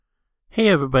Hey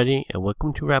everybody, and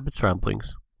welcome to Rabbit's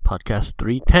Ramblings, podcast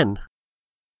 310.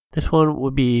 This one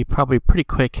will be probably pretty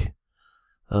quick,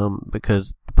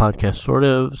 because the podcast sort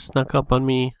of snuck up on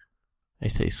me. I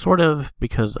say sort of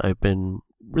because I've been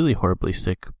really horribly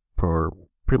sick for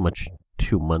pretty much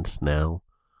 2 months now.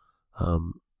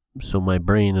 So my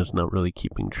brain is not really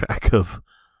keeping track of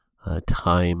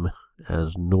time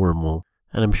as normal.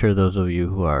 And I'm sure those of you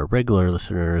who are regular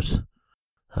listeners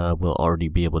will already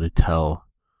be able to tell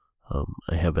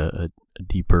I have a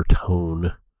deeper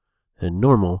tone than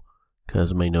normal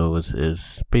because my nose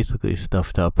is basically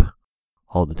stuffed up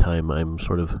all the time. I'm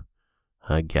sort of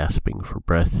gasping for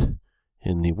breath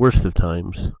in the worst of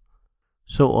times.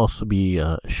 So I'll also be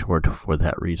short for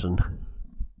that reason.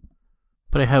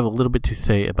 But I have a little bit to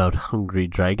say about Hungry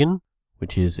Dragon,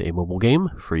 which is a mobile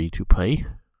game free to play,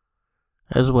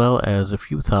 as well as a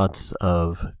few thoughts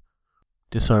of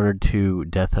Dishonored 2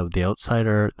 Death of the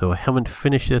Outsider. Though I haven't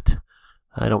finished it,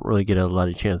 I don't really get a lot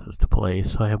of chances to play,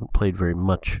 so I haven't played very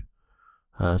much.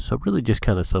 So really just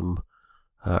kind of some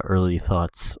early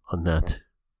thoughts on that.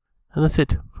 And that's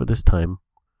it for this time.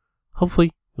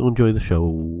 Hopefully you'll enjoy the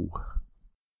show.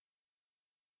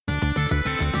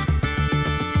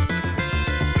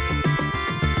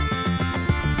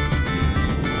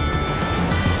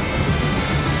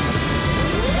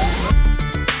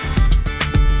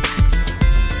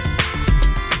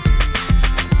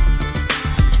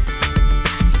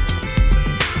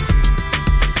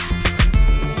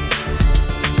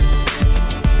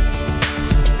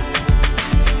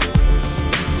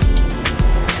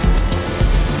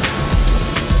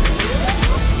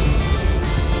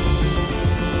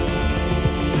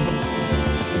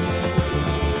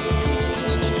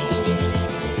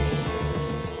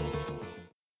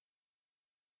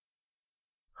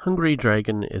 Hungry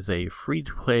Dragon is a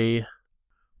free-to-play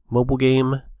mobile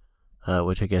game,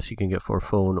 which I guess you can get for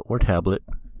phone or tablet.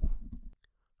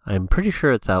 I'm pretty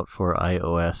sure it's out for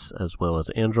iOS as well as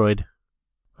Android.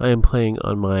 I am playing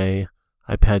on my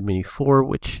iPad Mini 4,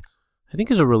 which I think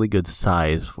is a really good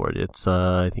size for it. It's,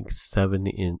 I think,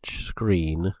 7-inch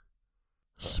screen.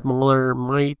 Smaller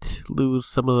might lose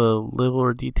some of the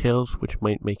littler details, which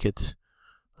might make it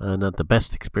not the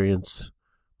best experience.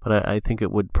 But I think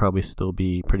it would probably still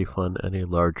be pretty fun on a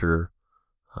larger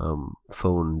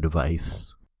phone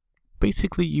device.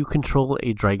 Basically, you control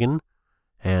a dragon,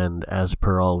 and as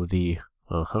per all of the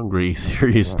Hungry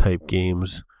series type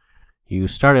games, you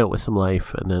start out with some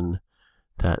life, and then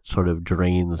that sort of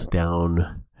drains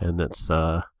down, and that's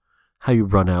how you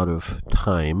run out of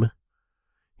time.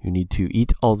 You need to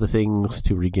eat all the things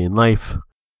to regain life,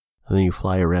 and then you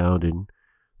fly around, and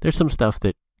there's some stuff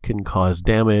that can cause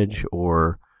damage,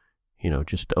 or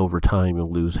just over time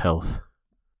you'll lose health.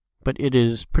 But it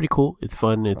is pretty cool. It's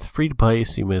fun. It's free to play,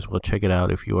 so you may as well check it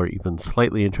out if you are even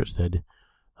slightly interested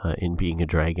in being a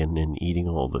dragon and eating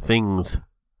all the things.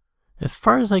 As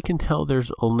far as I can tell,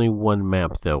 there's only one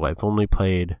map, though. I've only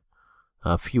played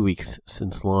a few weeks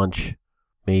since launch.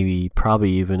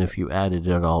 Probably even if you added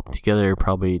it all together,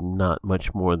 probably not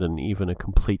much more than even a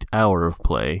complete hour of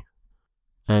play.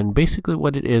 And basically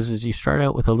what it is you start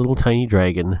out with a little tiny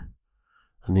dragon,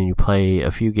 and then you play a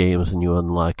few games and you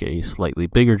unlock a slightly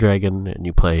bigger dragon, and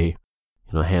you play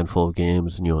a handful of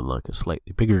games and you unlock a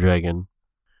slightly bigger dragon,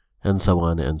 and so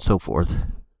on and so forth.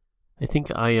 I think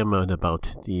I am on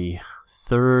about the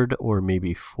third or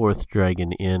maybe fourth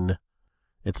dragon in.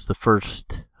 It's the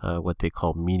first, what they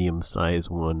call medium-sized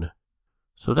one.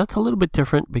 So that's a little bit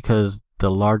different because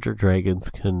the larger dragons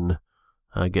can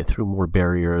get through more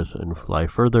barriers and fly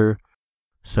further.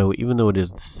 So even though it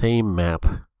is the same map,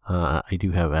 I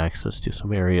do have access to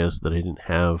some areas that I didn't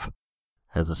have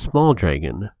as a small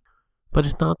dragon, but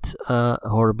it's not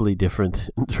horribly different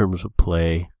in terms of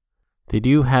play. They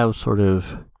do have sort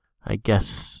of, I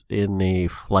guess in a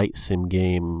flight sim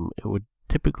game, it would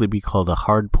typically be called a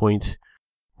hard point,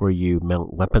 where you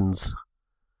mount weapons.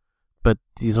 But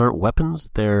these aren't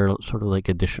weapons, they're sort of like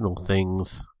additional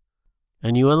things.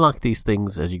 And you unlock these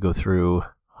things as you go through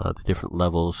the different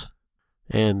levels.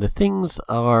 And the things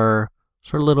are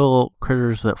sort of little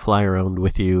critters that fly around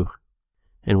with you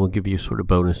and will give you sort of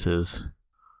bonuses.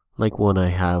 Like one I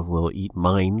have will eat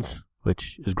mines,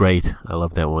 which is great. I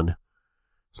love that one.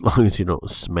 As long as you don't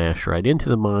smash right into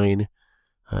the mine,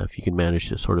 if you can manage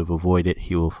to sort of avoid it,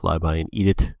 he will fly by and eat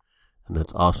it, and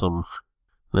that's awesome. And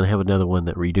then I have another one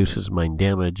that reduces mine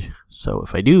damage, so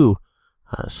if I do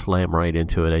slam right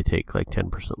into it, I take like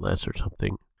 10% less or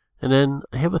something. And then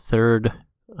I have a third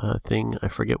thing, I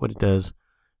forget what it does.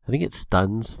 I think it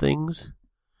stuns things,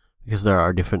 because there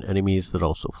are different enemies that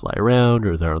also fly around,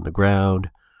 or they're on the ground,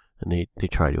 and they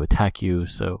try to attack you,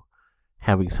 so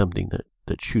having something that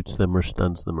that shoots them or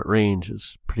stuns them at range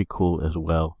is pretty cool as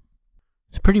well.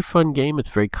 It's a pretty fun game. It's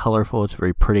very colorful. It's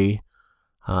very pretty.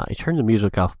 I turned the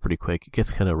music off pretty quick. It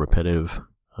gets kind of repetitive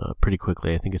pretty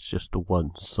quickly. I think it's just the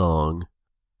one song.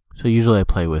 So usually I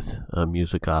play with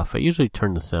music off. I usually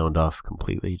turn the sound off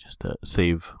completely just to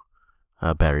save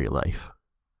battery life.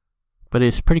 But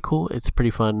it's pretty cool. It's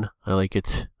pretty fun. I like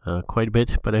it quite a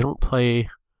bit, but I don't play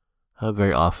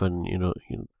very often.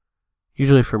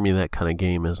 Usually for me that kind of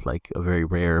game is like a very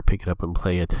rare, pick it up and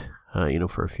play it,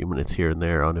 for a few minutes here and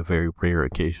there on a very rare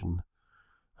occasion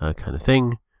kind of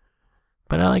thing.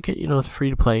 But I like it. It's free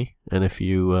to play, and if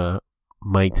you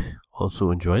might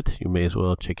also enjoy it, you may as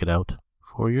well check it out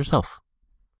for yourself.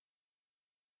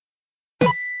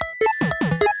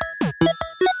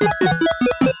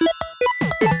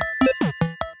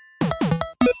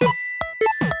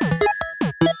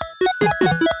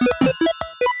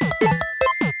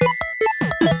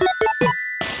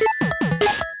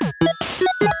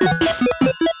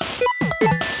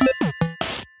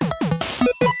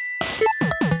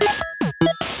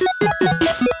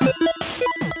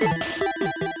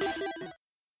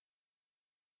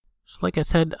 So like I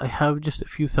said, I have just a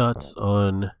few thoughts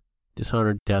on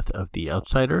Dishonored: Death of the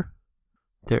Outsider.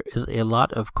 There is a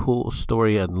lot of cool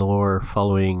story and lore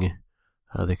following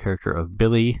the character of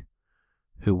Billy,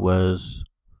 who was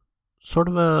sort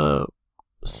of a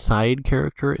side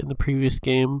character in the previous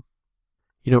game.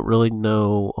 You don't really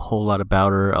know a whole lot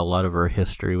about her. A lot of her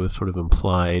history was sort of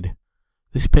implied.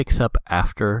 This picks up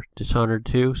after Dishonored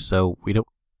 2, so we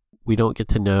don't get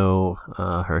to know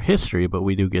her history, but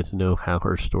we do get to know how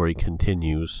her story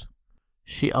continues.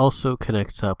 She also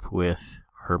connects up with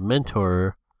her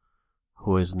mentor,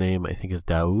 whose name I think is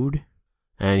Daoud,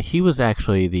 and he was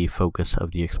actually the focus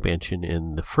of the expansion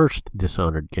in the first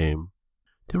Dishonored game.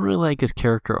 Didn't really like his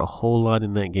character a whole lot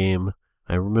in that game.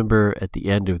 I remember at the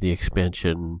end of the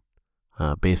expansion,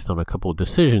 based on a couple of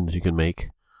decisions you can make,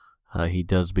 he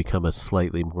does become a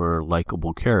slightly more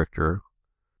likable character.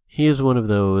 He is one of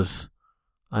those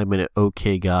I'm an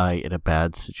okay guy in a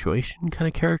bad situation kind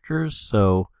of characters,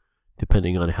 so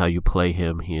depending on how you play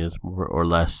him, he is more or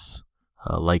less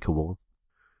likable.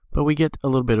 But we get a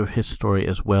little bit of his story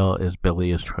as well as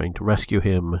Billy is trying to rescue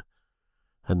him,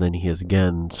 and then he is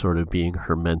again sort of being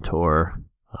her mentor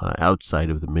outside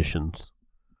of the missions.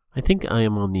 I think I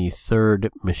am on the third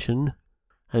mission,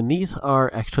 and these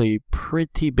are actually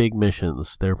pretty big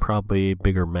missions. They're probably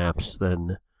bigger maps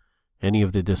than any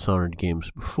of the Dishonored games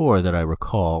before that I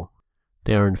recall.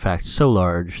 They are in fact so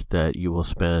large that you will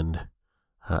spend,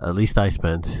 at least I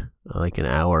spent, like an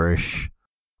hour-ish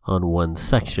on one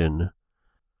section. And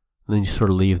then you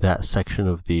sort of leave that section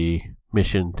of the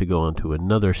mission to go on to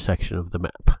another section of the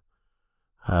map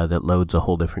that loads a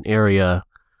whole different area,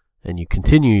 and you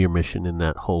continue your mission in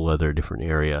that whole other different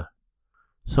area.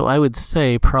 So I would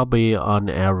say probably on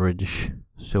average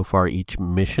so far each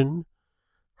mission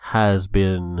has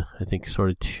been, I think, sort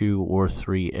of 2 or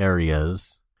 3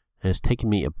 areas. And it's taken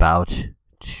me about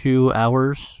 2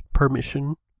 hours per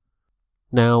mission.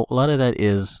 Now, a lot of that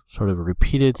is sort of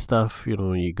repeated stuff.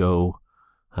 You go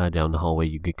down the hallway,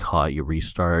 you get caught, you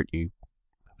restart, you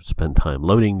spend time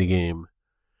loading the game.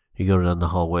 You go down the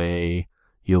hallway,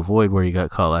 you avoid where you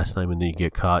got caught last time, and then you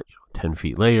get caught 10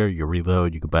 feet later, you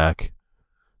reload, you go back.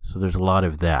 So there's a lot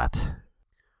of that.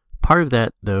 Part of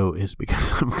that, though, is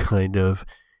because I'm kind of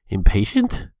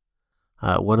impatient.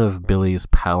 One of Billy's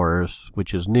powers,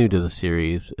 which is new to the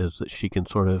series, is that she can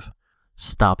sort of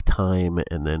stop time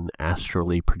and then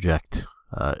astrally project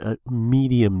a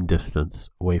medium distance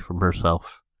away from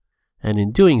herself. And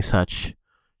in doing such,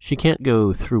 she can't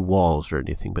go through walls or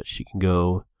anything, but she can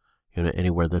go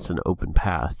anywhere that's an open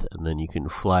path, and then you can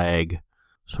flag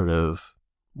sort of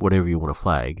whatever you want to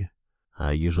flag.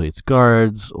 Usually it's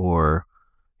guards or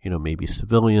maybe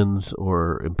civilians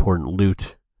or important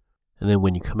loot. And then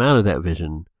when you come out of that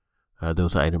vision,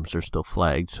 those items are still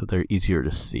flagged, so they're easier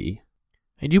to see.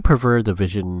 I do prefer the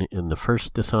vision in the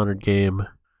first Dishonored game,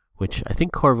 which I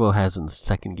think Corvo has in the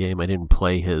second game. I didn't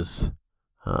play his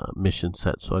mission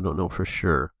set, so I don't know for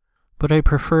sure. But I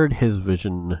preferred his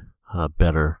vision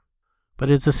better. But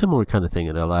it's a similar kind of thing.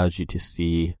 It allows you to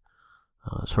see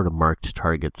sort of marked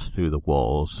targets through the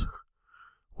walls,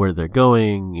 where they're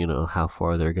going, how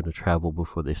far they're going to travel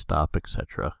before they stop,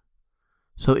 etc.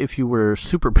 So if you were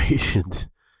super patient,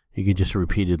 you could just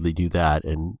repeatedly do that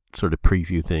and sort of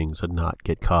preview things and not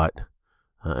get caught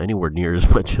anywhere near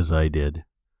as much as I did.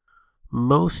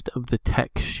 Most of the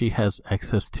tech she has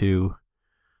access to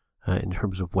in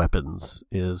terms of weapons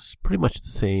is pretty much the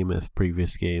same as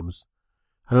previous games.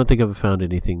 I don't think I've found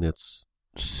anything that's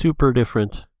super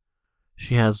different.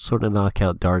 She has sort of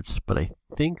knockout darts, but I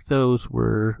think those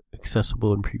were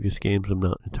accessible in previous games. I'm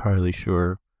not entirely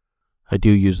sure. I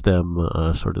do use them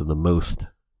sort of the most.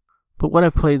 But what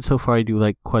I've played so far, I do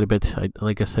like quite a bit.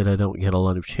 Like I said, I don't get a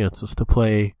lot of chances to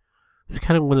play. It's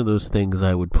kind of one of those things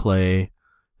I would play,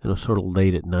 sort of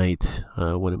late at night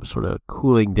when it was sort of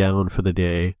cooling down for the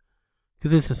day.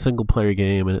 Because it's a single-player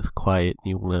game and it's quiet and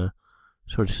you want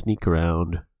to sort of sneak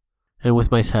around. And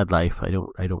with my sad life, I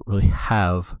don't really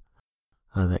have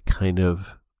that kind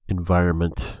of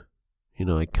environment.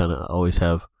 I kind of always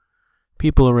have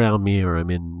people around me, or I'm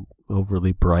in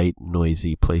overly bright,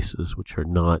 noisy places which are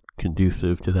not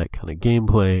conducive to that kind of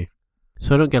gameplay.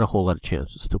 So I don't get a whole lot of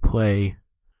chances to play.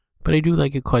 But I do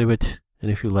like it quite a bit,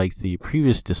 and if you like the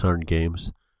previous Dishonored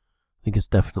games, I think it's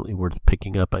definitely worth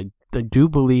picking up. I do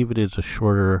believe it is a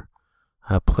shorter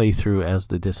playthrough, as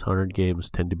the Dishonored games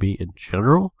tend to be in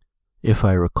general. If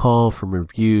I recall from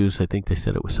reviews, I think they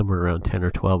said it was somewhere around 10 or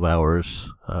 12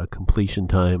 hours completion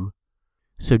time.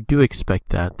 So do expect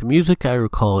that. The music, I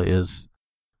recall, is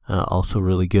also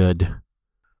really good.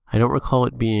 I don't recall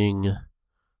it being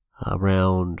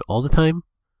around all the time.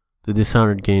 The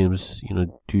Dishonored games,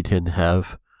 do tend to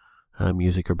have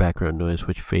music or background noise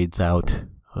which fades out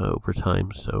over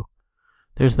time. So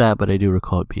there's that, but I do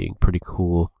recall it being pretty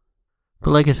cool.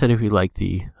 But like I said, if you like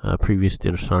the previous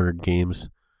Dishonored games,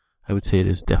 I would say it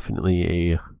is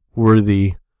definitely a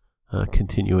worthy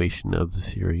continuation of the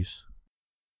series.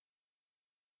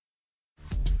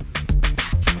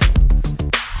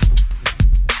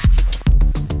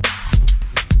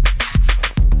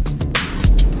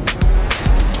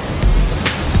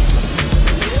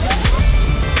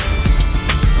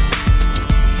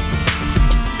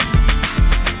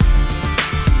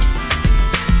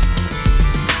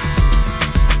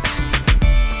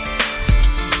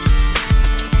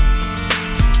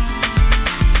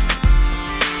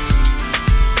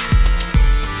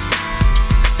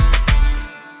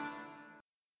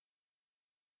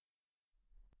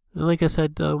 Like I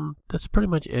said, that's pretty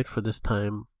much it for this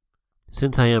time.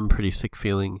 Since I am pretty sick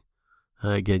feeling,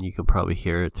 again, you can probably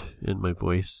hear it in my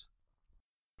voice.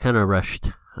 Kind of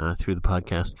rushed through the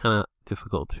podcast. Kind of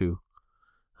difficult to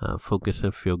focus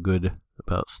and feel good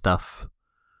about stuff,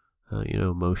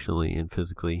 emotionally and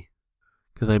physically.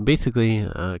 Because I'm basically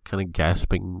kind of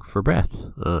gasping for breath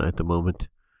at the moment.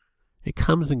 It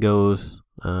comes and goes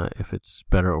if it's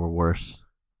better or worse.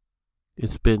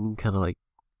 It's been kind of like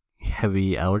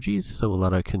heavy allergies, so a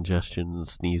lot of congestion and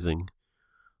sneezing,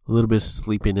 a little bit of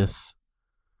sleepiness.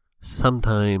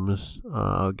 Sometimes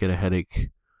I'll get a headache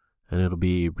and it'll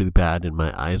be really bad and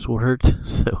my eyes will hurt,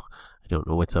 so I don't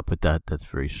know what's up with that. That's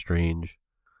very strange.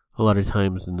 A lot of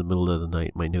times in the middle of the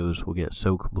night, my nose will get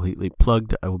so completely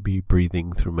plugged I will be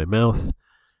breathing through my mouth,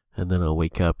 and then I'll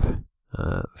wake up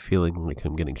feeling like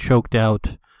I'm getting choked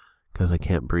out because I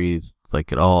can't breathe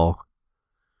like at all,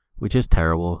 which is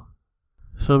terrible.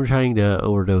 So I'm trying to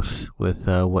overdose with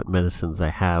what medicines I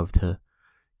have to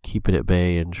keep it at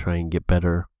bay and try and get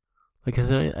better. Like I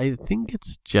said, I think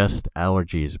it's just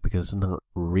allergies because it's not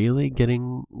really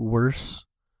getting worse.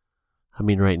 I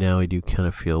mean, right now I do kind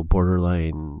of feel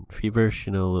borderline feverish,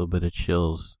 a little bit of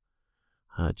chills,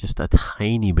 just a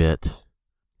tiny bit.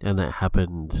 And that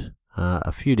happened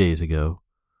a few days ago.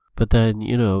 But then,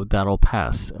 that'll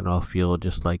pass and I'll feel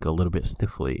just like a little bit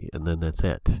sniffly, and then that's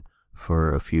it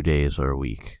for a few days or a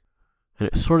week. And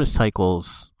it sort of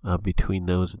cycles between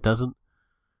those. It doesn't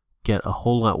get a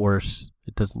whole lot worse.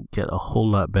 It doesn't get a whole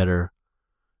lot better.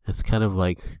 It's kind of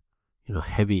like,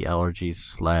 heavy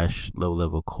allergies /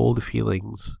 low-level cold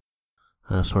feelings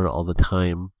sort of all the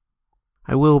time.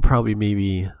 I will probably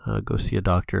maybe go see a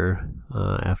doctor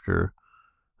after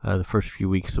the first few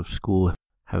weeks of school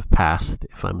have passed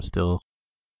if I'm still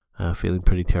feeling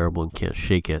pretty terrible and can't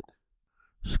shake it.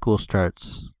 School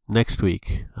starts next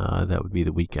week. That would be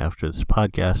the week after this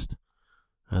podcast,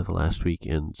 the last week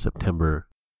in September.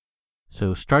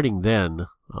 So starting then,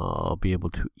 I'll be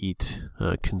able to eat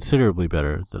considerably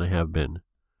better than I have been.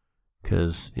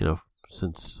 Because,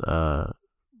 since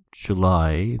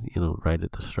July, right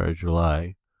at the start of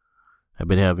July, I've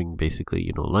been having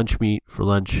basically, lunch meat for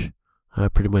lunch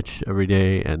pretty much every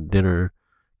day, and dinner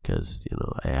because,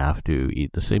 I have to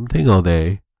eat the same thing all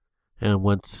day. And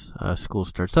once school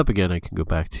starts up again, I can go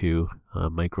back to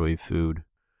microwave food,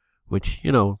 which,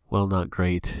 while not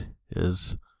great,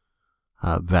 is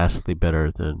vastly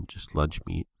better than just lunch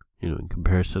meat, in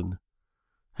comparison.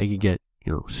 I could get,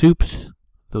 soups.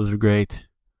 Those are great.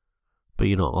 But,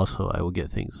 also I will get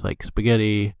things like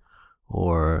spaghetti,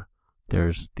 or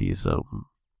there's these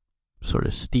sort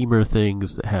of steamer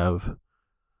things that have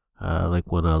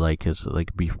Like one I like is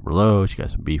like beef merlot. It's got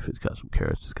some beef, it's got some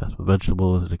carrots, it's got some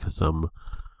vegetables, it's got some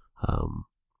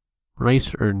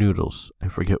rice or noodles. I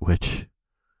forget which.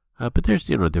 But there's,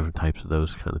 different types of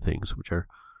those kind of things, which are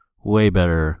way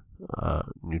better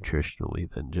nutritionally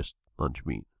than just lunch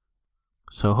meat.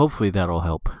 So hopefully that'll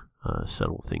help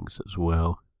settle things as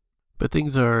well. But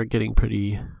things are getting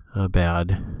pretty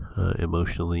bad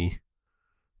emotionally,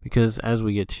 because as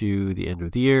we get to the end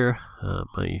of the year,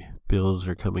 my bills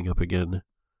are coming up again.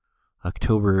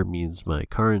 October means my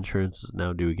car insurance is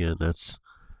now due again. That's,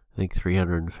 I think,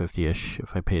 $350-ish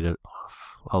if I paid it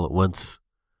off all at once.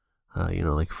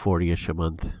 Like $40-ish a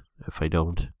month if I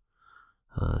don't.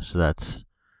 So that's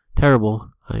terrible.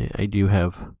 I do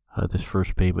have this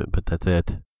first payment, but that's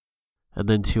it. And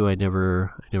then too, I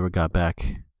never got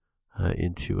back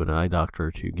into an eye doctor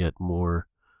to get more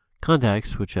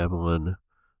contacts, which I'm on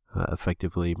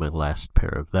effectively my last pair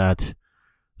of that.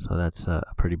 So that's a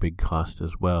pretty big cost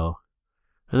as well.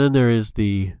 And then there is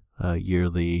the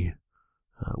yearly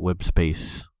web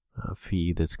space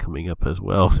fee that's coming up as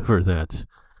well for that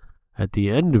at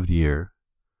the end of the year.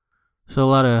 So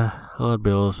a lot of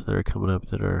bills that are coming up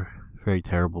that are very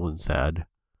terrible and sad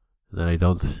that I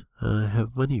don't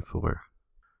have money for.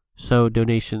 So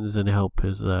donations and help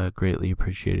is greatly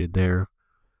appreciated there.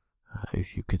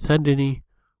 If you could send any,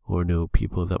 or know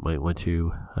people that might want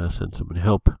to send someone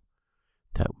help,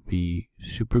 that would be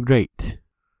super great.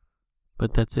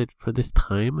 But that's it for this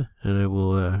time, and I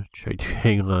will try to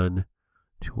hang on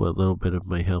to what little bit of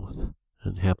my health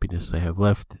and happiness I have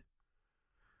left.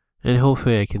 And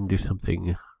hopefully I can do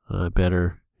something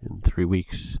better in 3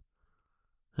 weeks.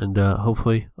 And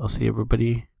hopefully I'll see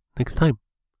everybody next time.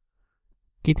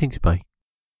 Okay, thanks, bye.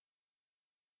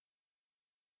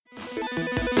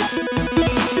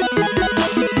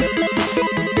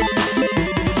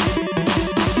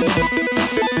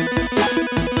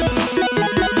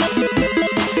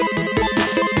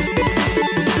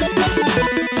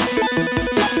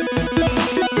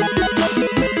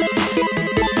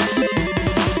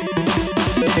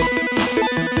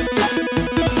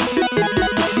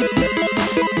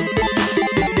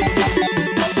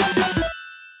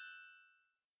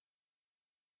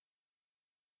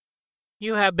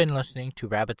 You have been listening to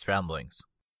Rabbit's Ramblings.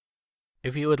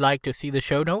 If you would like to see the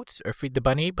show notes or feed the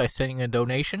bunny by sending a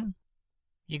donation,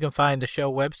 you can find the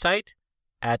show website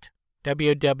at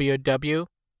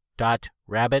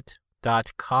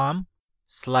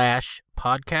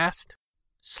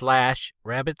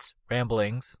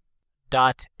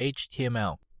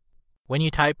When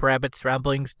you type Rabbit's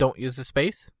Ramblings, don't use a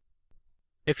space.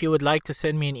 If you would like to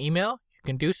send me an email, you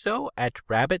can do so at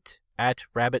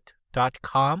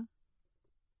rabbit@rabbit.com.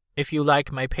 If you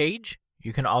like my page,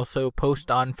 you can also post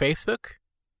on Facebook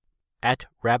at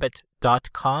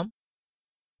rabbit.com.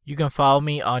 You can follow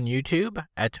me on YouTube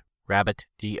at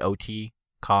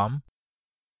rabbitdot.com.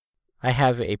 I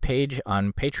have a page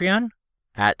on Patreon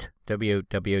at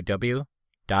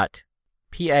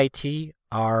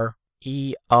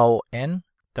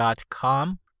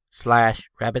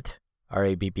www.patreon.com/rabbit,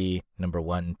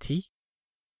 RABB1T.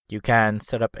 You can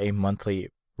set up a monthly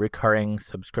recurring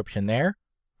subscription there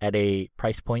at a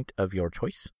price point of your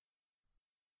choice.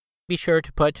 Be sure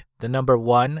to put the number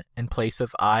 1 in place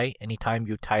of I anytime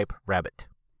you type rabbit.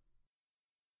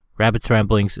 Rabbit's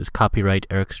Ramblings is copyright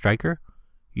Eric Stryker,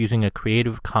 using a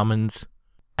Creative Commons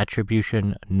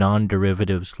Attribution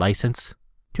Non-Derivatives License,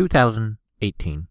 2018.